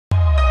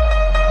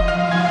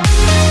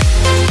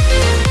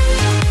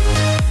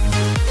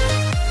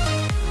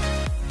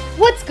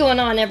going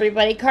on,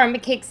 everybody? Karma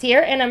Kicks here,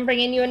 and I'm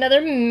bringing you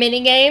another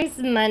Minigames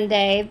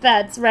Monday.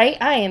 That's right,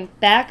 I am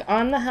back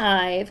on the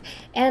hive,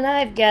 and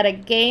I've got a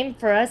game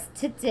for us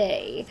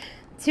today.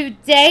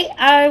 Today,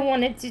 I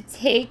wanted to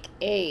take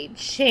a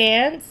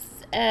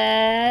chance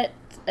at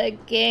a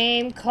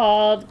game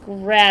called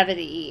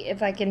Gravity,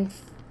 if I can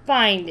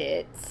find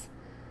it.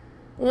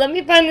 Let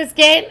me find this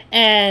game,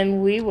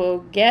 and we will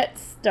get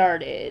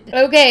started.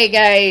 Okay,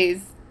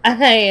 guys,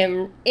 I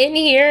am in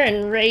here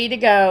and ready to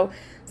go.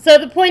 So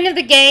the point of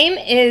the game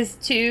is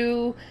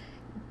to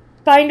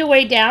find a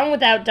way down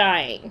without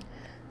dying.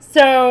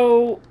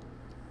 So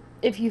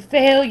if you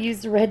fail,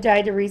 use the red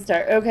die to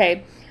restart.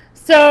 Okay,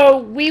 so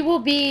we will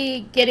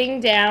be getting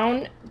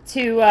down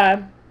to,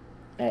 I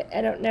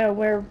don't know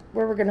where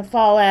we're going to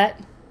fall at.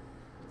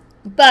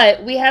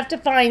 But we have to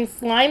find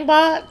slime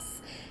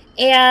box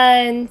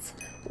and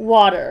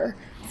water.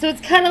 So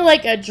it's kind of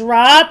like a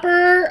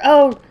dropper.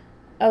 Oh,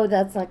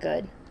 that's not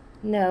good.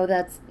 No,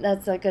 that's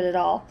not good at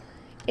all.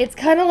 It's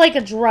kind of like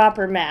a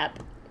dropper map,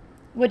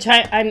 which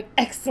I'm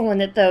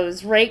excellent at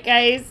those, right,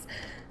 guys?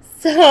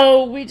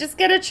 So we just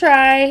gotta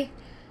try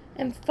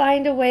and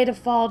find a way to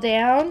fall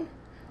down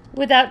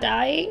without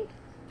dying.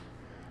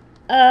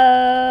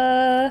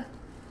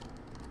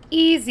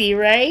 Easy,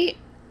 right?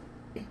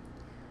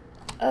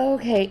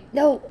 Okay,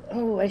 no.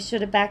 Oh, I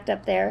should have backed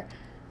up there.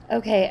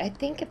 Okay, I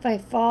think if I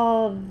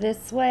fall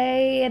this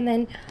way and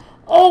then...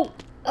 Oh,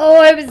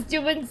 I was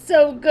doing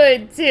so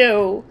good,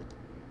 too.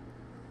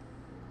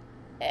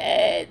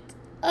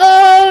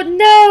 Oh,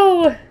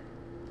 no!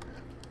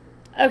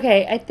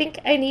 Okay, I think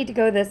I need to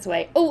go this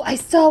way. Oh, I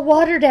saw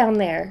water down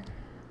there.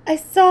 I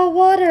saw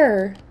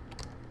water.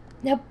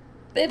 Now,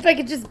 if I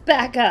could just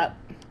back up.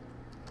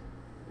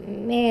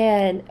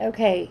 Man,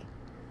 okay.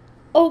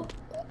 Oh,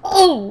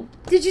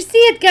 did you see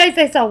it, guys?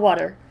 I saw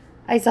water.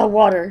 I saw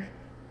water.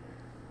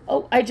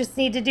 Oh, I just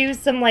need to do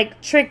some,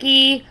 like,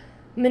 tricky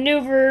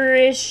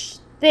maneuver-ish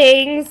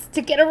things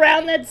to get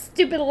around that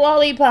stupid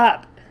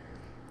lollipop.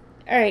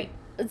 Alright.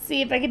 Let's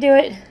see if I can do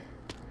it.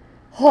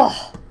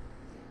 Oh,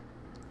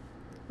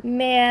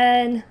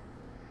 man.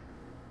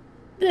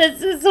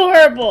 This is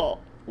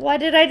horrible. Why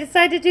did I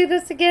decide to do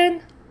this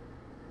again?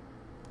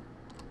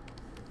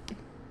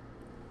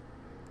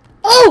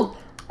 Oh!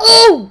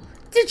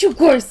 Did you, of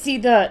course, see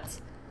that?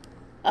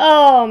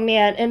 Oh,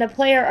 man. And a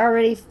player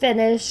already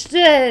finished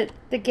the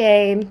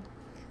game.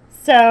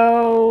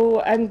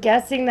 So, I'm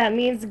guessing that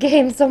means the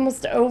game's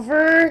almost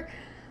over.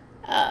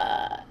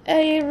 I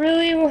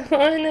really want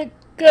to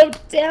go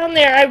down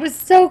there. I was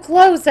so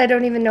close. I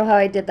don't even know how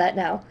I did that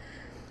now.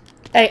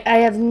 I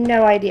have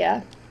no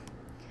idea.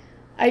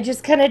 I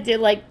just kind of did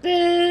like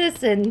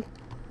this and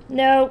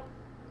nope.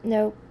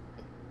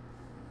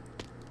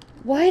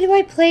 Why do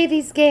I play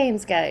these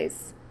games,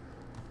 guys?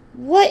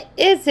 What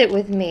is it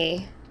with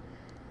me?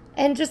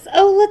 And just,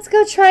 oh, let's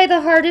go try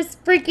the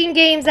hardest freaking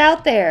games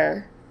out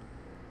there.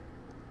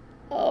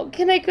 Oh,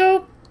 can I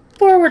go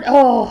forward?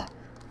 Oh,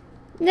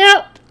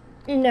 no.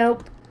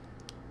 Nope.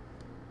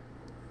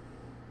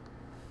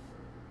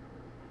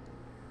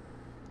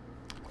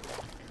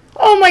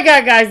 Oh my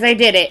god, guys, I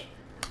did it.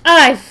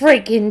 I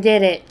freaking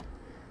did it.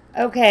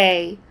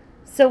 Okay,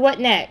 so what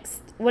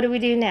next? What do we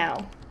do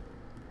now?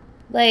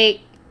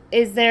 Like,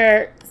 is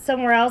there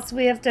somewhere else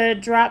we have to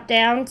drop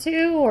down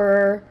to,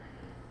 or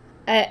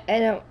I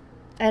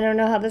don't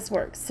know how this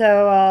works.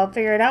 So I'll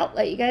figure it out,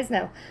 let you guys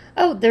know.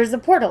 Oh, there's a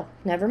portal.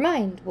 Never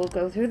mind. We'll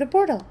go through the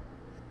portal.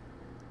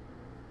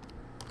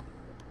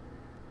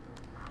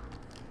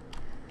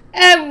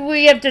 And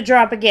we have to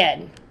drop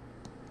again.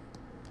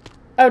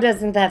 Oh,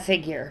 doesn't that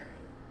figure?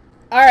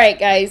 Alright,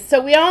 guys,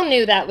 so we all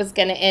knew that was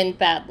going to end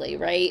badly,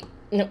 right?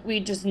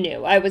 We just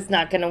knew I was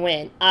not going to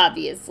win,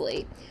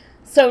 obviously.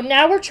 So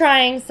now we're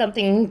trying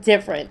something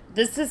different.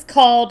 This is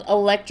called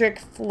Electric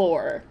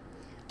Floor.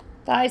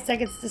 5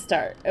 seconds to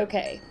start.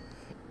 Okay.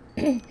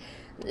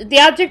 The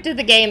object of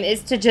the game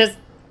is to just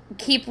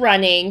keep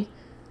running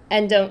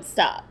and don't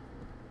stop.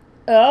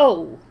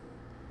 Oh.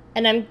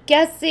 And I'm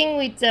guessing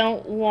we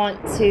don't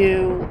want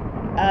to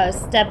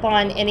step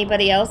on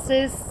anybody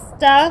else's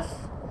stuff.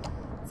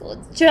 So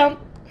let's jump.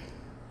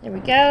 There we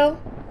go.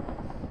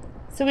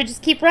 So we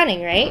just keep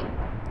running, right?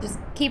 Just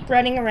keep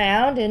running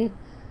around and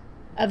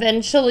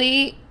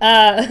eventually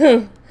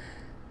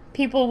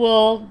people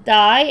will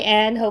die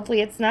and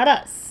hopefully it's not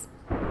us.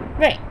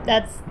 Right,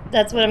 that's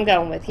what I'm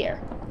going with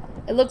here.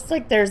 It looks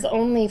like there's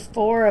only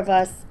 4 of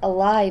us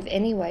alive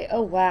anyway.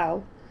 Oh,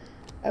 wow.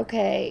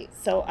 Okay,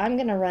 so I'm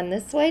gonna run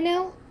this way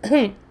now.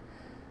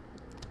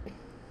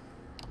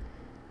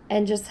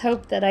 And just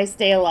hope that I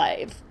stay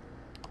alive.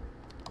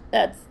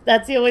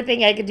 That's the only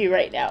thing I can do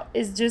right now,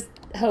 is just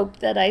hope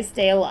that I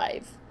stay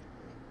alive.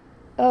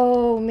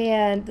 Oh,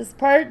 man, this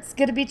part's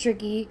gonna be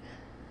tricky.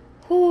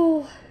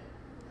 Whew.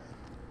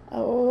 A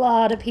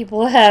lot of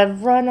people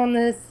have run on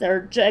this,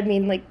 or, I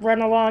mean, like,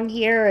 run along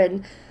here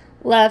and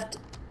left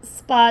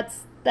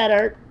spots that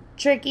are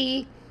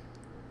tricky.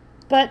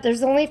 But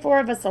there's only 4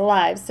 of us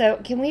alive,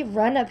 so can we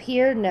run up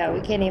here? No,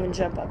 we can't even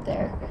jump up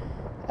there.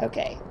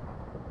 Okay.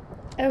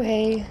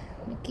 Okay,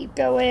 keep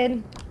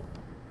going.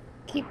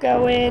 keep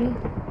going.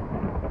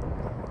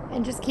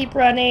 And just keep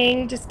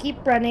running. Just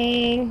keep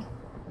running.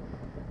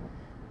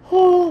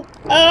 Oh!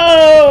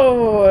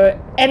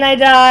 And I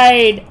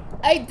died.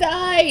 I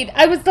died.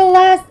 I was the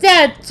last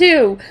death,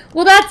 too.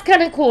 Well, that's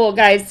kind of cool,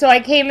 guys. So I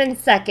came in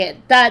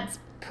second. That's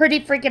pretty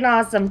freaking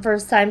awesome.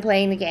 First time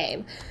playing the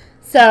game.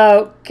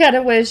 So, kind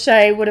of wish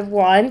I would have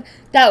won.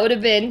 That would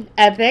have been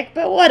epic,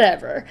 but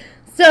whatever.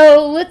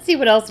 So, let's see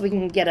what else we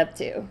can get up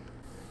to.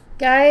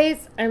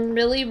 Guys, I'm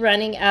really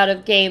running out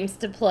of games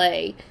to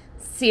play.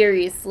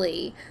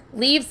 Seriously.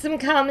 Leave some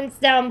comments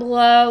down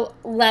below.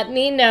 Let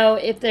me know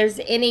if there's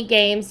any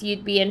games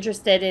you'd be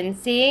interested in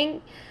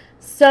seeing.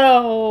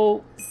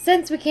 So,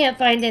 since we can't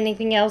find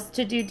anything else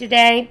to do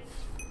today,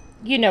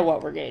 you know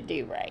what we're going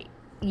to do, right?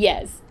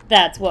 Yes,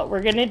 that's what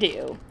we're going to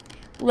do.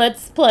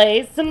 Let's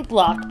play some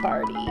Block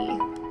Party.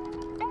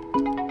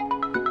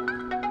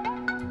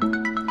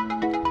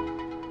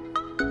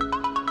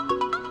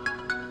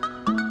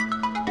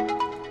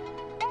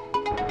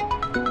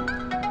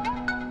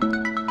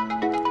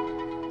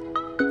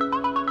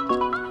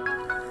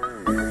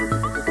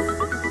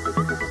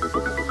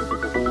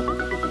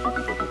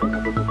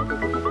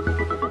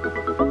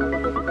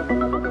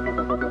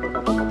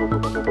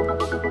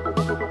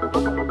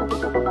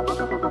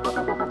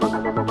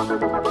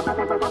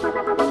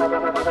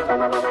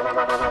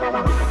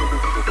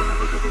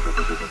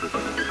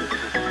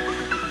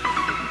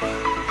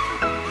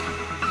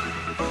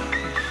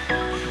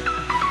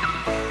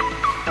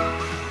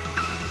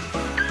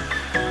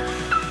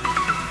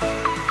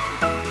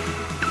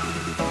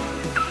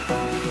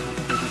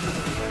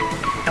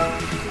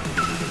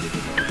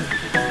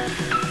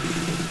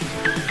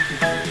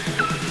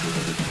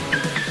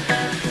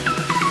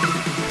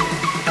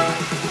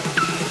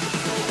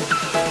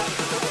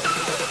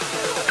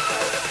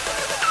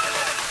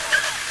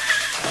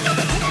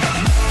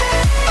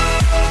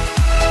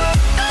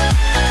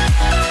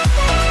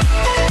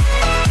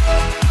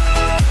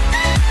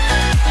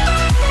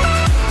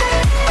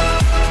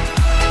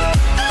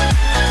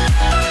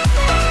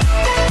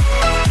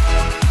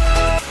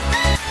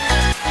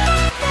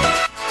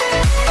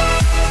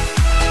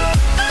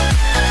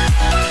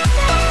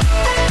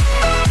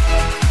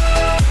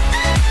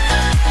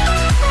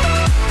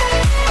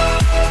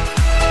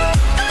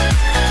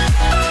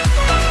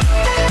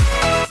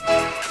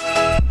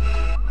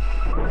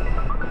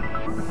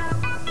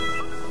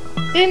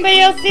 Did anybody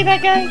else see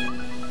that guy?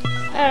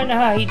 I don't know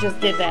how he just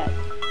did that.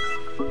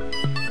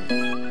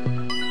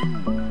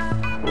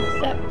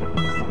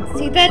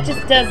 See, that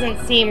just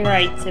doesn't seem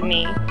right to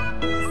me.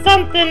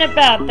 Something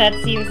about that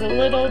seems a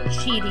little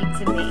cheaty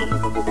to me.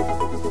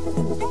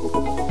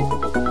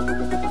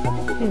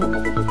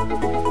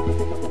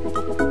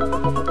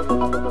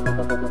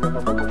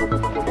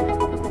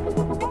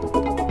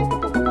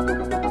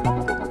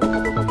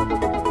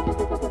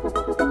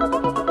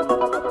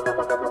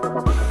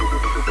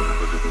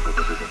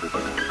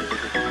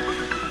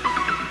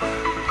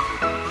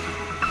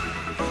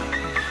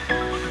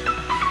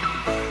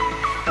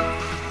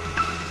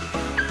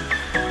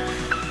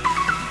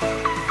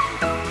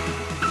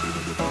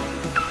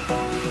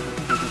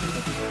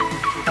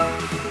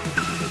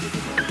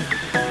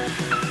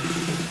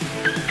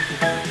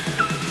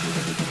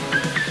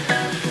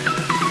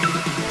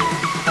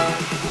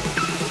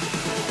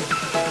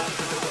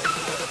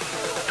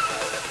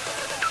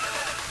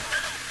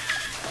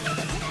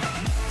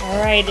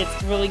 Alright,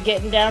 it's really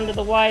getting down to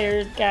the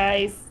wires,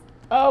 guys.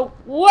 Oh,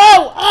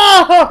 whoa!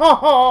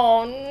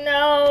 Oh,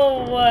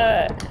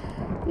 no!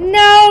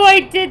 No, I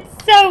did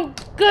so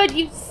good,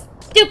 you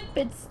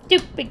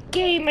stupid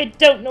game. I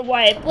don't know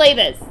why I play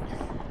this.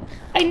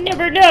 I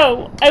never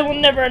know. I will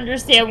never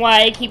understand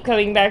why I keep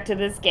coming back to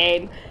this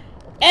game.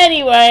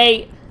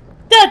 Anyway,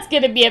 that's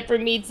going to be it for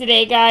me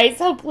today, guys.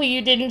 Hopefully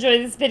you did enjoy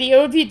this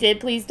video. If you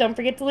did, please don't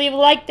forget to leave a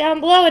like down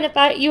below. And if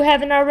you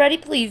haven't already,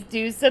 please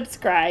do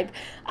subscribe.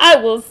 I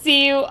will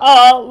see you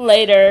all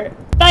later.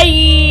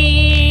 Bye!